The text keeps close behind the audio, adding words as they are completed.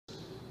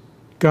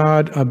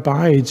God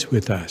abides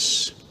with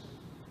us.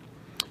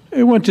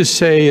 I want to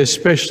say,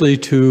 especially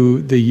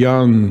to the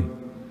young,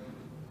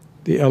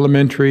 the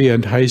elementary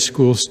and high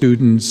school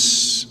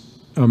students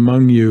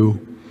among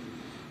you,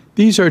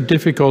 these are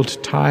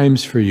difficult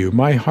times for you.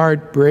 My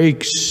heart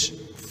breaks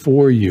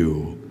for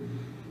you.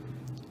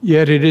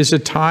 Yet it is a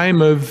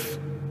time of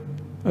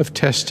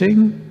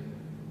testing,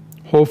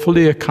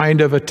 hopefully a kind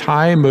of a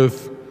time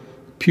of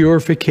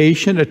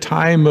purification, a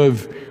time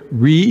of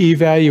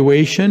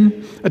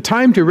re-evaluation, a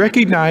time to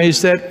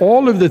recognize that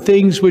all of the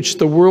things which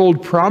the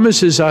world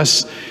promises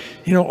us,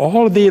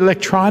 all of the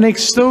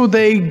electronics, though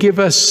they give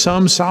us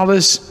some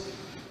solace,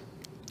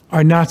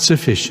 are not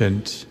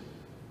sufficient.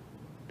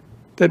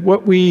 That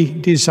what we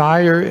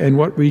desire and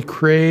what we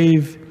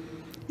crave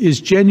is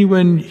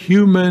genuine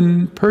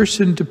human,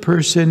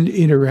 person-to-person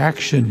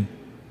interaction.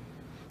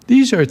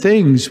 These are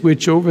things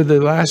which over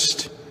the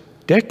last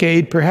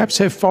decade perhaps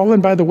have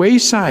fallen by the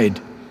wayside.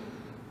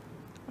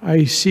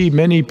 I see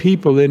many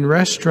people in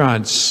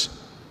restaurants,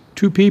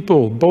 two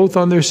people, both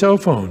on their cell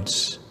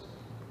phones.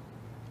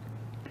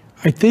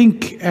 I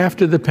think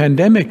after the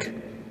pandemic,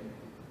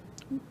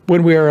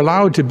 when we are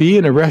allowed to be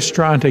in a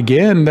restaurant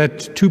again,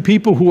 that two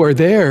people who are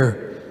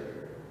there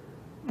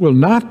will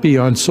not be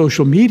on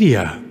social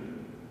media.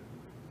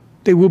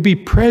 They will be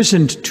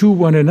present to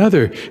one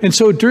another. And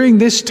so during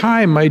this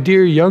time, my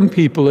dear young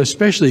people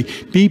especially,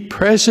 be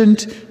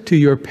present to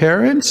your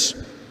parents,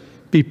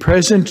 be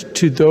present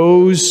to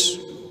those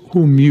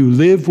whom you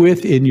live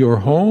with in your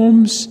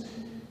homes,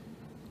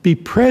 be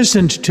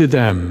present to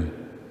them.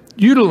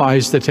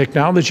 Utilize the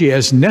technology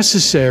as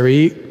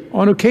necessary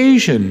on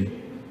occasion,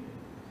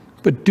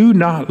 but do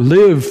not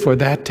live for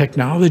that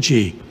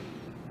technology.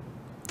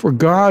 For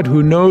God,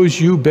 who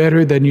knows you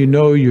better than you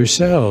know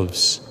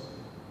yourselves,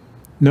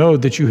 know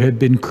that you have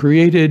been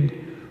created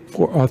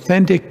for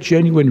authentic,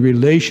 genuine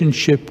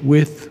relationship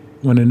with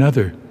one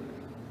another.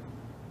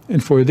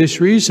 And for this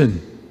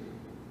reason,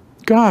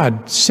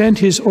 God sent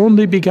His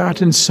only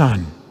begotten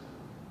Son,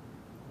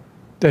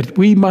 that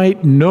we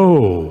might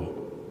know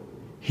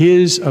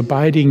His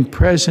abiding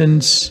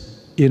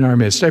presence in our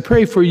midst. I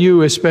pray for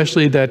you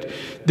especially that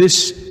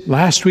this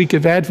last week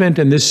of Advent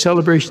and this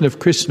celebration of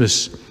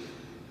Christmas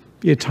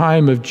be a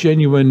time of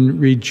genuine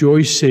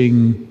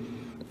rejoicing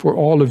for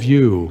all of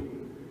you,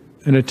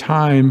 and a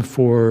time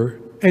for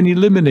an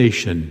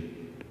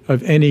elimination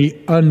of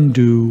any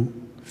undue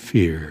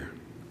fear.